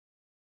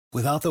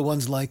Without the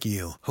ones like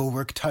you, who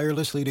work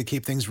tirelessly to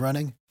keep things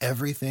running,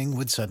 everything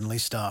would suddenly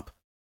stop.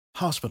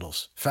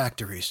 Hospitals,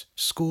 factories,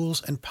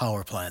 schools, and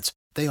power plants,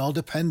 they all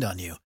depend on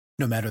you.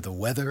 No matter the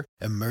weather,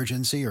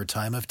 emergency, or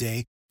time of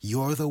day,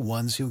 you're the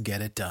ones who get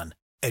it done.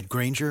 At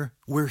Grainger,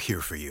 we're here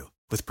for you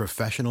with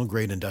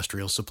professional-grade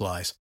industrial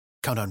supplies.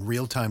 Count on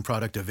real-time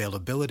product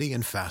availability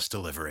and fast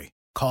delivery.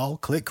 Call,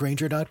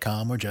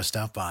 clickgrainger.com, or just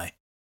stop by.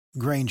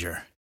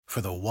 Grainger, for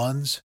the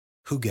ones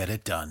who get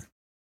it done.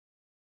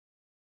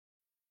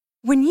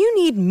 When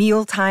you need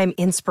mealtime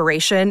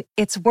inspiration,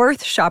 it's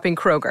worth shopping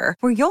Kroger,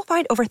 where you'll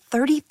find over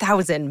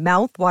 30,000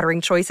 mouth-watering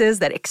choices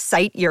that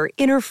excite your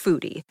inner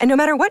foodie. And no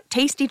matter what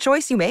tasty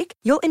choice you make,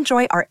 you'll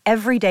enjoy our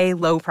everyday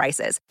low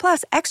prices,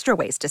 plus extra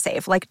ways to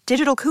save, like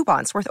digital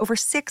coupons worth over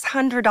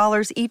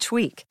 $600 each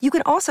week. You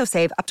can also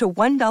save up to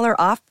 $1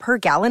 off per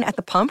gallon at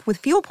the pump with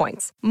fuel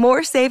points.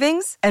 More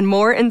savings and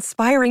more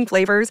inspiring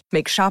flavors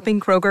make shopping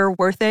Kroger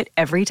worth it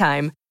every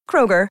time.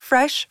 Kroger,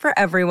 fresh for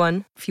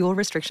everyone. Fuel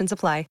restrictions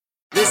apply.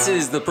 This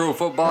is the Pro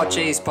Football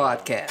Chase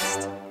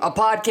Podcast, a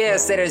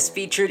podcast that has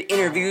featured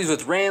interviews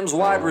with Rams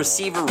wide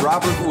receiver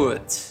Robert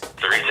Woods.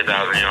 To reach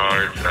 1,000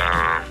 yards, and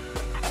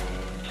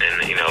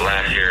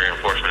last year,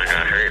 unfortunately, I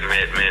got hurt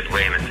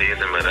midway in the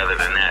season. But other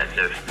than that,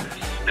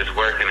 just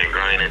working and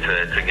grinding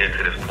to get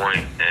to this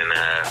point,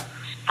 and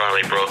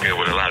finally broke it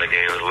with a lot of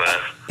games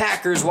left.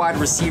 Packers wide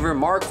receiver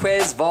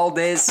Marquez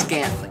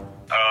Valdes-Scantling.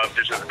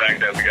 Just the fact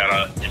that we got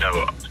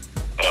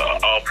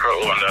all-pro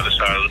on the other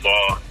side of the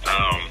ball.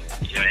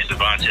 In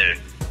Devontae.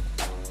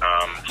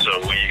 So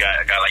when you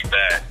got a guy like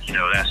that,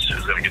 that's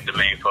just going to get the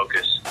main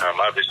focus.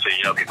 Obviously,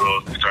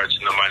 people start to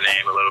know my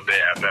name a little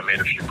bit after I made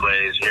a few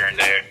plays here and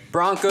there.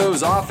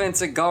 Broncos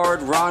offensive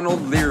guard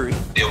Ronald Leary.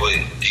 It would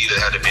either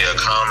have to be a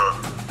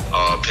counter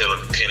or a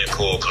pin and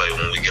pull play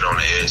when we get on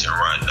the edge and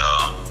run.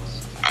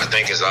 I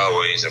think it's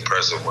always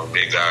impressive when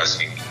big guys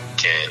can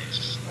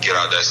get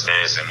out that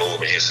stance and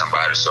move and hit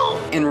somebody.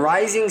 And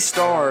rising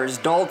stars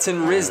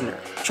Dalton Risner,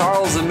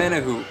 Charles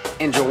Omenihu,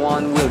 and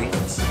Jawan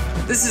Williams.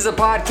 This is a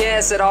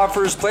podcast that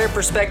offers player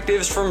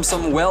perspectives from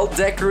some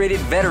well-decorated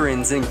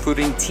veterans,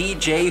 including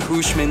T.J.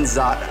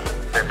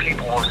 Houshmandzadeh. And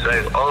people will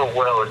say, "Oh,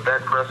 well, is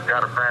Dak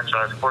Prescott a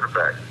franchise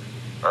quarterback?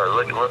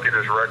 Look at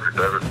his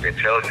record. It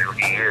tells you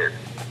he is.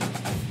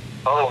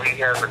 Oh, he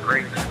has a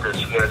great defense.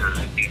 He has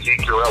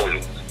Ezekiel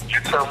Elliott. You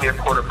tell me a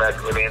quarterback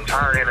in the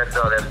entire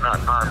NFL that's not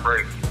Tom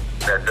Brady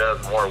that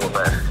does more with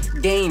less."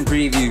 Game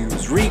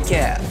previews,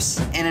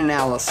 recaps, and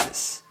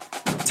analysis.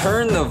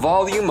 Turn the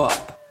volume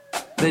up.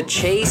 The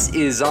chase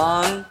is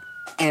on,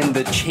 and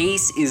the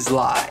chase is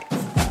live.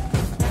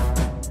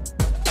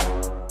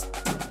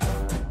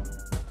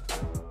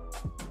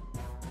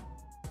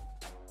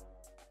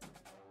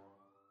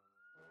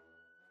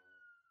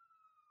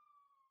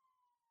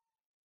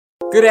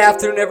 Good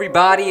afternoon,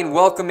 everybody, and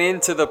welcome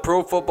into the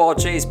Pro Football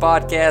Chase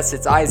Podcast.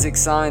 It's Isaac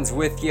Signs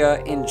with you,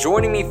 and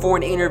joining me for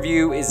an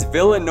interview is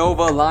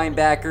Villanova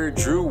linebacker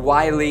Drew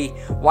Wiley.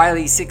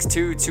 Wiley,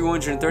 6'2",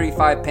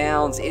 235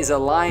 pounds, is a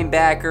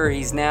linebacker.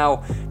 He's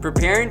now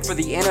preparing for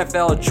the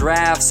NFL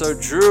draft. So,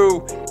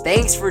 Drew,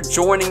 thanks for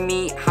joining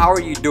me. How are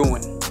you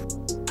doing?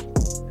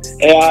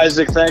 Hey,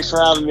 Isaac, thanks for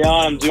having me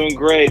on. I'm doing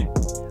great.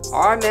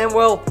 All right, man.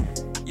 Well,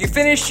 you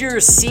finished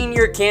your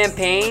senior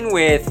campaign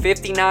with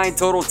 59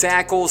 total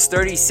tackles,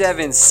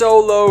 37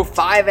 solo,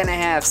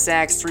 5.5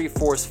 sacks, 3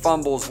 forced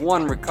fumbles,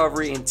 1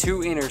 recovery, and 2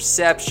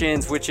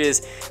 interceptions, which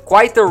is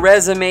quite the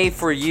resume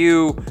for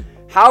you.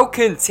 How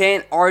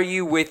content are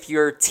you with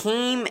your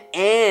team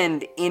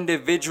and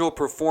individual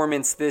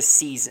performance this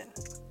season?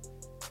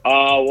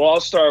 Well,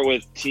 I'll start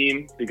with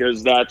team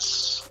because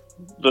that's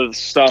the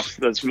stuff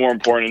that's more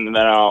important and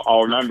that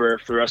I'll remember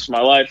for the rest of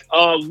my life.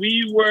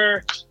 We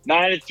were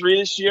 9-3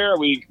 this year.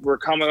 We were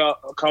coming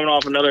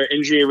off another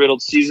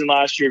injury-riddled season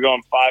last year,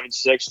 going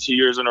 5-6 2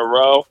 years in a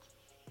row.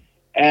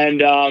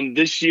 And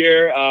this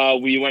year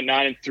we went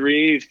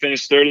 9-3,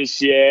 finished third in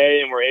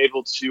CAA, and were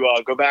able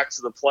to go back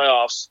to the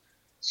playoffs.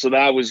 So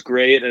that was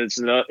great, and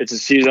it's a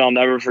season I'll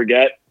never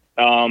forget.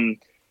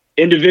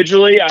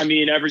 Individually, I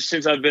mean, ever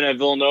since I've been at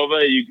Villanova,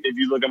 if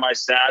you look at my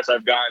stats,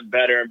 I've gotten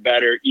better and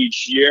better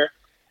each year.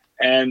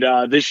 And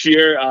this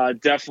year,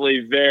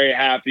 definitely very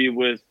happy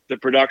with the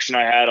production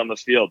I had on the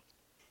field.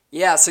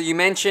 Yeah, so you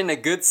mentioned a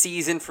good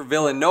season for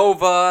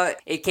Villanova.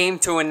 It came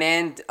to an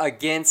end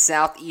against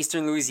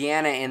Southeastern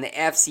Louisiana in the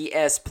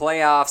FCS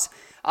playoffs.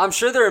 I'm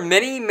sure there are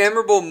many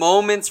memorable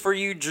moments for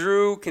you,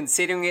 Drew,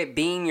 considering it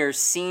being your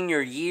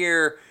senior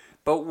year.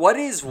 But what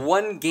is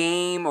one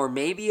game or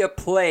maybe a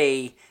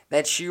play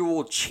that you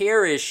will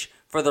cherish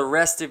for the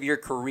rest of your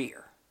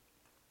career?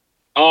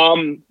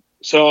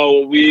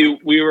 So we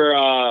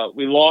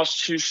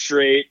lost 2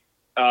 straight.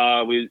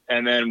 We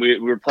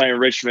were playing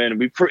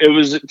Richmond. It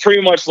was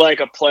pretty much like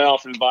a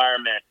playoff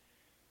environment,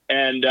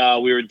 and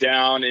we were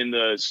down in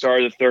the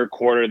start of the third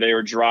quarter. They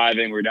were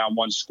driving. We were down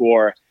 1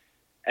 score,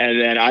 and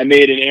then I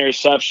made an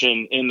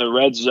interception in the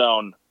red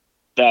zone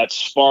that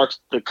sparked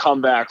the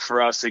comeback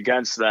for us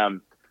against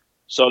them.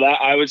 So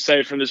that, I would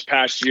say, from this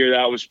past year,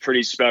 that was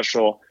pretty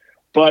special.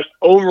 But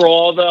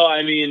overall, though,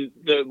 I mean,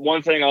 the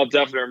one thing I'll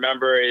definitely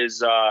remember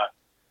is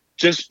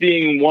just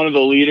being one of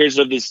the leaders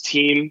of this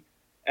team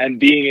and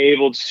being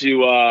able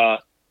to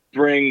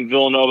bring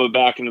Villanova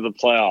back into the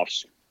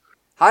playoffs.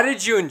 How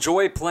did you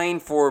enjoy playing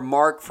for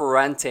Mark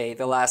Ferrante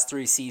the last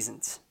 3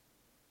 seasons?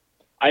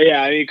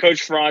 Yeah, I mean,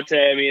 Coach Ferrante,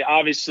 I mean,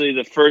 obviously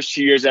the first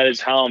 2 years at his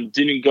helm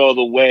didn't go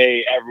the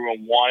way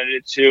everyone wanted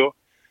it to,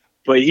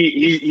 but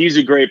he's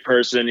a great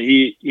person.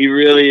 He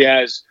really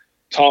has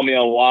taught me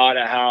a lot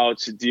of how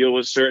to deal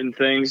with certain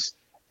things,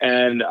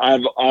 and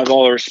I've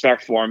all the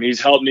respect for him. He's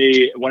helped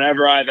me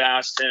whenever I've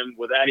asked him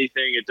with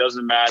anything. It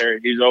doesn't matter.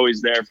 He's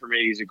always there for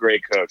me. He's a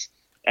great coach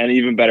and an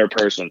even better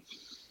person.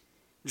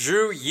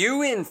 Drew,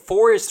 you and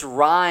Forrest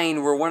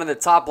Rhyne were one of the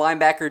top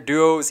linebacker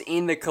duos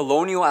in the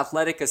Colonial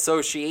Athletic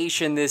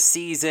Association this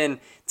season.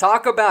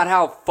 Talk about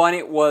how fun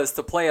it was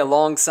to play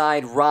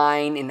alongside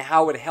Rhyne and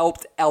how it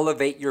helped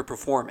elevate your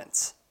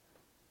performance.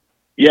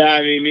 Yeah,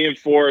 I mean, me and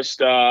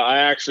Forrest, I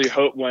actually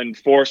hope when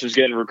Forrest was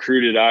getting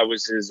recruited, I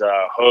was his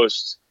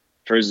host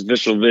for his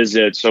official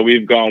visit. So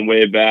we've gone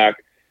way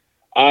back.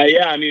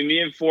 Yeah, I mean,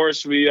 me and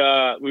Forrest, we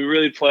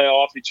really play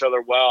off each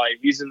other well.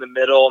 He's in the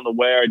middle and the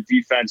way our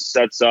defense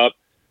sets up.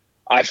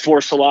 I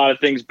force a lot of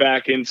things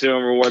back into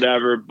him or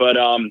whatever. But,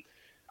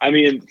 I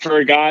mean, for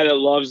a guy that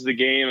loves the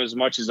game as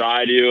much as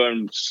I do,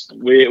 and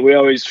we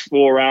always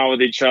fool around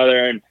with each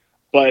other.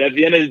 But at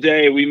the end of the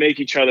day, we make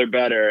each other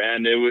better.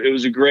 And it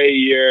was a great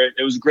year.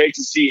 It was great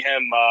to see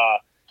him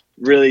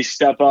really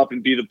step up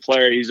and be the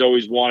player he's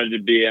always wanted to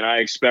be. And I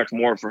expect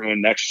more from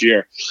him next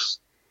year.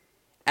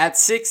 At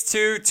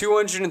 6'2",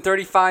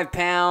 235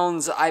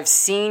 pounds, I've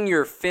seen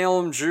your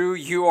film, Drew.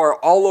 You are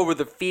all over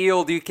the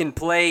field. You can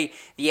play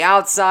the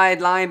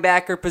outside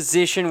linebacker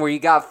position where you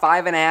got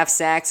 5.5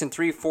 sacks and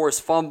 3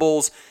 forced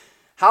fumbles.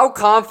 How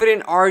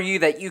confident are you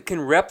that you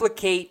can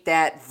replicate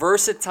that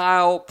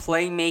versatile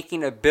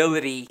playmaking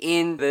ability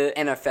in the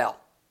NFL?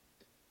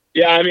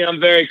 Yeah, I mean, I'm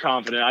very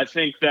confident. I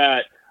think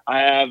that I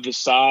have the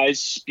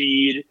size,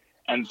 speed,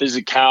 and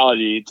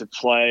physicality to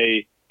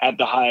play at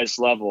the highest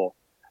level.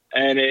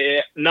 And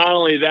not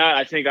only that,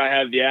 I think I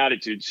have the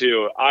attitude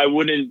too. I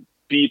wouldn't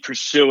be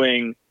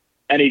pursuing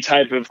any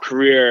type of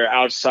career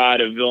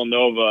outside of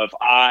Villanova if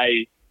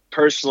I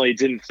personally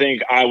didn't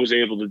think I was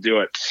able to do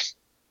it.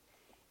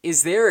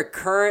 Is there a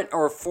current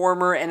or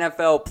former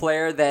NFL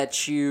player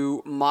that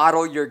you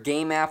model your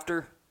game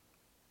after?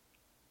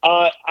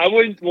 I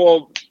wouldn't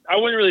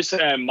really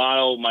say I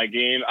model my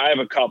game. I have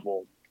a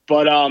couple,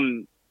 but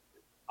when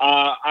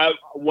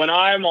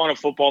I'm on a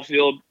football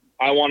field,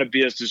 I want to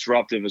be as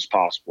disruptive as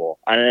possible.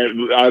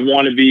 I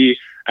want to be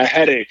a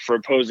headache for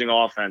opposing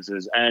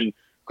offenses. And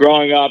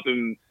growing up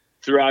and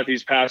throughout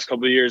these past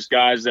couple of years,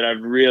 guys that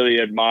I've really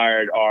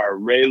admired are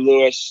Ray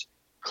Lewis,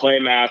 Clay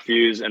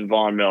Matthews, and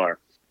Von Miller.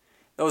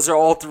 Those are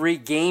all 3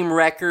 game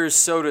wreckers,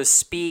 so to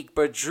speak.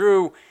 But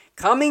Drew,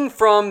 coming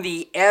from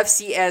the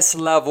FCS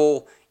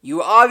level,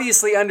 you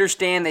obviously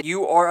understand that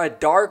you are a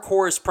dark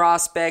horse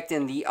prospect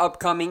in the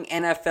upcoming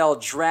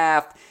NFL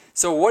draft.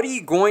 So what are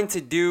you going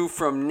to do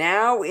from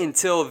now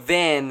until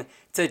then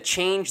to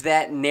change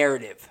that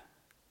narrative?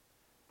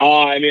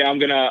 I mean,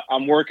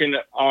 I'm working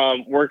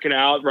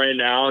out right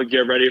now to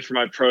get ready for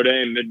my pro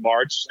day in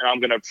mid-March, and I'm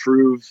gonna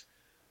prove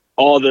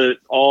all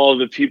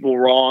the people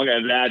wrong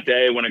at that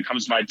day when it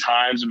comes to my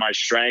times and my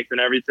strength and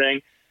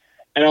everything.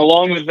 And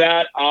along with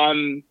that,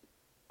 I'm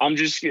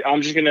just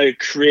gonna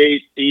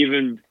create an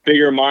even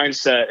bigger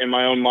mindset in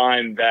my own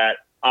mind that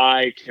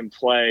I can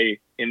play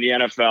in the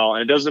NFL,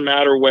 and it doesn't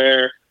matter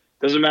where.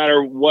 Doesn't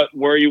matter what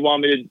you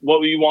want me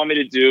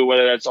to do,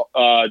 whether that's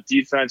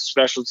defense,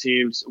 special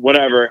teams,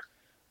 whatever.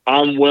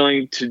 I'm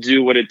willing to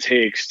do what it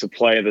takes to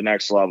play at the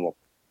next level.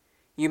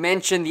 You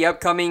mentioned the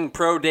upcoming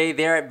pro day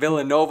there at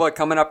Villanova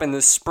coming up in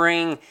the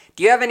spring.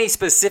 Do you have any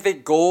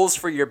specific goals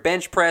for your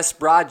bench press,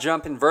 broad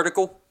jump, and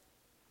vertical?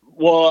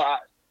 Well,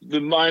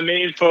 my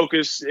main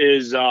focus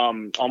is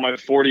on my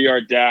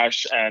 40-yard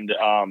dash and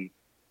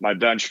my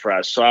bench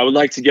press. So I would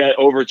like to get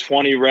over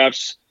 20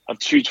 reps of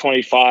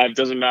 225,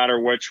 doesn't matter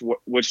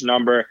which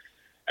number,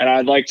 and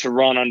I'd like to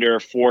run under a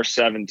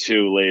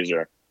 4.72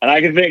 laser. And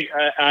I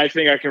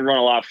think I can run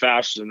a lot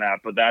faster than that,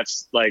 but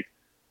that's like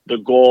the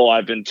goal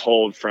I've been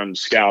told from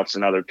scouts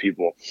and other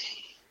people.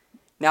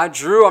 Now,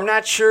 Drew, I'm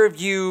not sure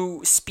if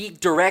you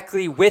speak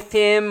directly with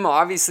him.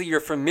 Obviously, you're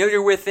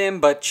familiar with him,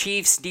 but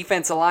Chiefs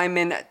defensive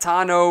lineman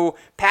Tanoh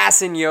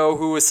Kpassagnon,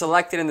 who was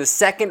selected in the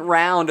 2nd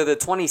round of the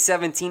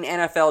 2017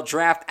 NFL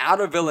Draft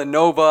out of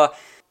Villanova.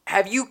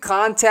 Have you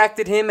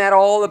contacted him at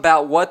all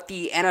about what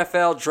the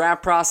NFL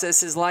draft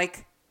process is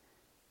like?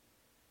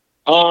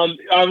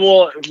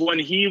 Well, when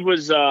he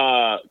was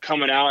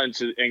coming out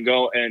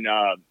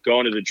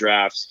going to the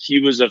draft, he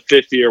was a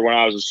 5th year when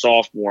I was a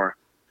sophomore.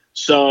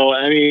 So,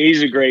 I mean,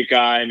 he's a great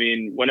guy. I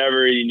mean,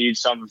 whenever you need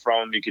something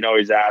from him, you can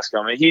always ask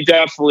him. And he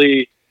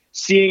definitely,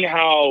 seeing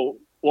how,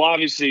 well,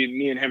 obviously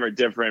me and him are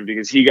different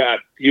because he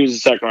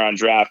was a 2nd round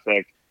draft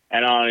pick,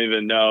 and I don't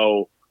even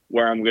know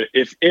where I'm going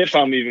to, if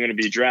I'm even going to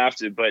be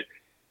drafted. But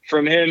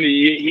from him,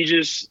 he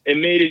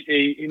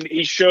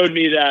showed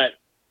me that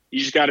You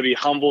just got to be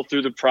humble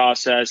through the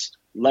process.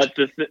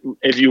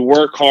 If you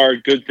work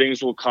hard, good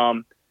things will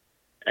come.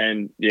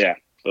 And yeah,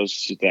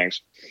 those two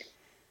things.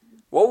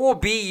 What will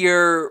be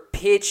your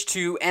pitch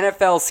to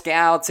NFL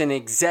scouts and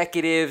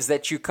executives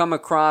that you come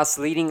across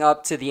leading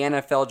up to the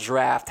NFL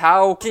draft?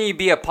 How can you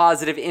be a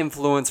positive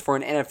influence for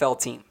an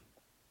NFL team?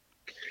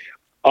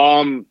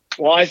 Well,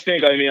 I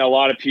mean, a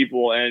lot of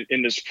people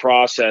in this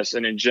process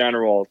and in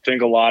general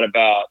think a lot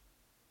about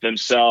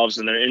themselves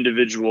and their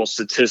individual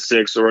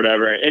statistics or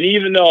whatever. And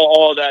even though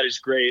all of that is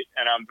great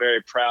and I'm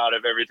very proud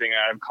of everything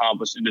I've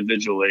accomplished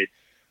individually,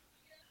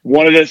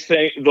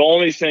 the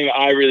only thing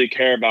I really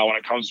care about when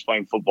it comes to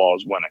playing football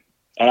is winning.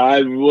 And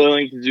I'm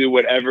willing to do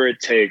whatever it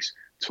takes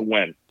to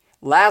win.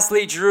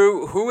 Lastly,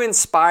 Drew, who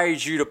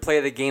inspires you to play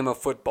the game of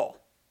football?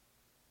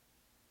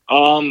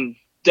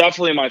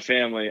 Definitely my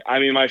family. I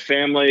mean, my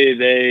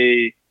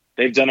family,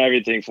 they've done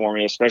everything for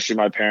me, especially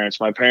my parents.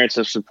 My parents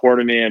have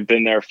supported me and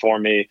been there for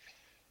me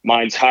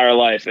my entire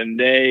life. And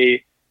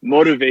they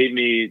motivate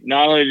me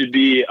not only to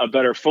be a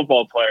better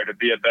football player, to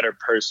be a better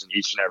person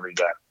each and every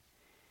day.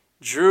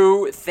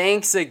 Drew,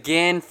 thanks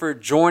again for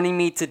joining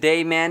me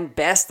today, man.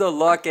 Best of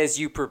luck as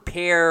you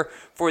prepare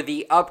for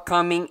the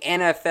upcoming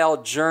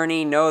NFL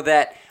journey. Know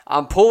that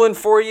I'm pulling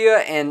for you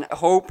and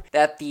hope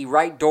that the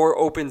right door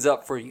opens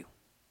up for you.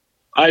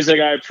 Isaac,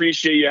 I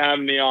appreciate you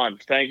having me on.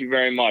 Thank you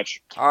very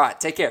much. All right,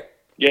 take care.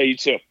 Yeah, you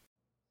too.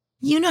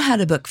 You know how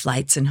to book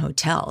flights and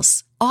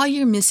hotels. All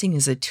you're missing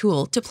is a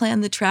tool to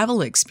plan the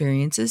travel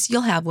experiences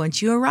you'll have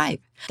once you arrive.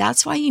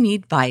 That's why you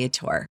need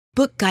Viator.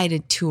 Book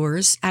guided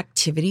tours,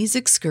 activities,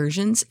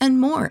 excursions, and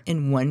more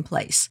in one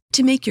place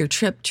to make your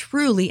trip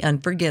truly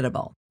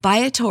unforgettable.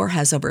 Viator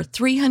has over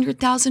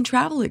 300,000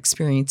 travel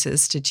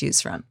experiences to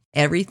choose from.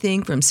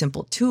 Everything from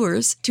simple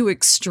tours to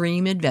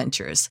extreme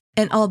adventures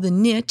and all the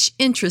niche,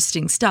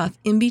 interesting stuff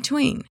in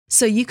between.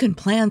 So you can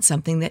plan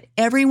something that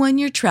everyone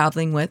you're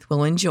traveling with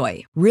will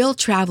enjoy. Real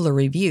traveler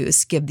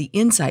reviews give the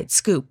inside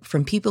scoop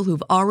from people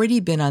who've already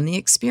been on the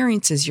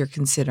experiences you're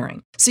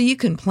considering. So you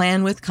can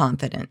plan with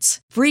confidence.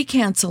 Free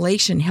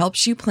cancellation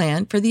helps you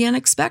plan for the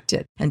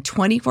unexpected. And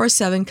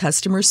 24/7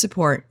 customer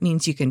support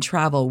means you can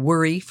travel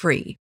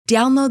worry-free.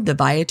 Download the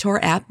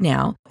Viator app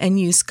now and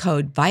use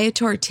code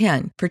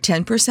Viator10 for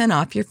 10%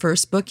 off your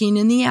first booking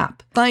in the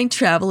app. Find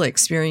travel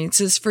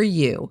experiences for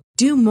you.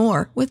 Do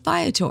more with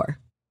Viator.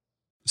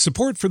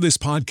 Support for this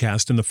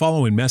podcast and the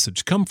following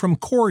message come from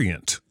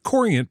Corient.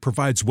 Corient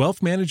provides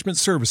wealth management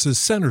services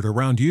centered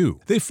around you.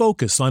 They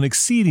focus on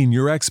exceeding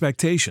your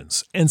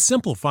expectations and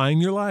simplifying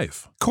your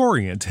life.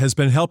 Corient has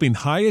been helping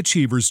high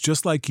achievers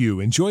just like you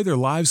enjoy their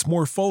lives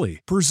more fully,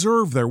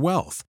 preserve their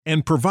wealth,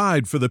 and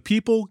provide for the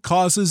people,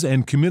 causes,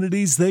 and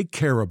communities they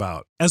care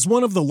about. As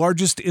one of the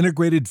largest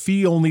integrated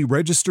fee-only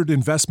registered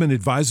investment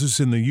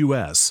advisors in the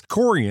U.S.,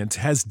 Corient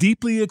has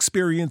deeply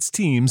experienced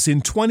teams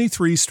in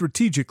 23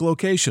 strategic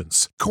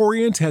locations.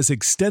 Corient has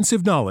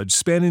extensive knowledge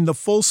spanning the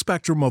full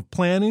spectrum of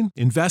planning,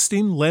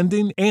 investing,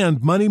 lending,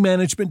 and money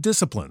management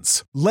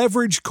disciplines.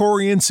 Leverage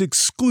Corient's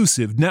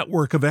exclusive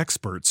network of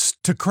experts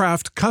to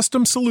craft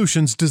custom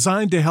solutions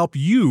designed to help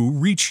you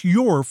reach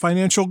your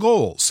financial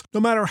goals, no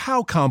matter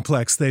how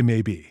complex they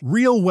may be.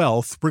 Real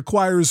wealth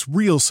requires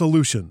real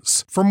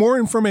solutions. For more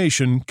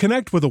information,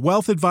 connect with a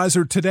wealth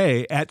advisor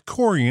today at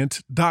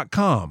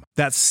Corient.com.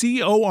 That's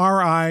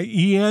Corient.com.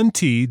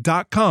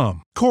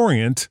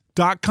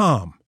 Corient.com.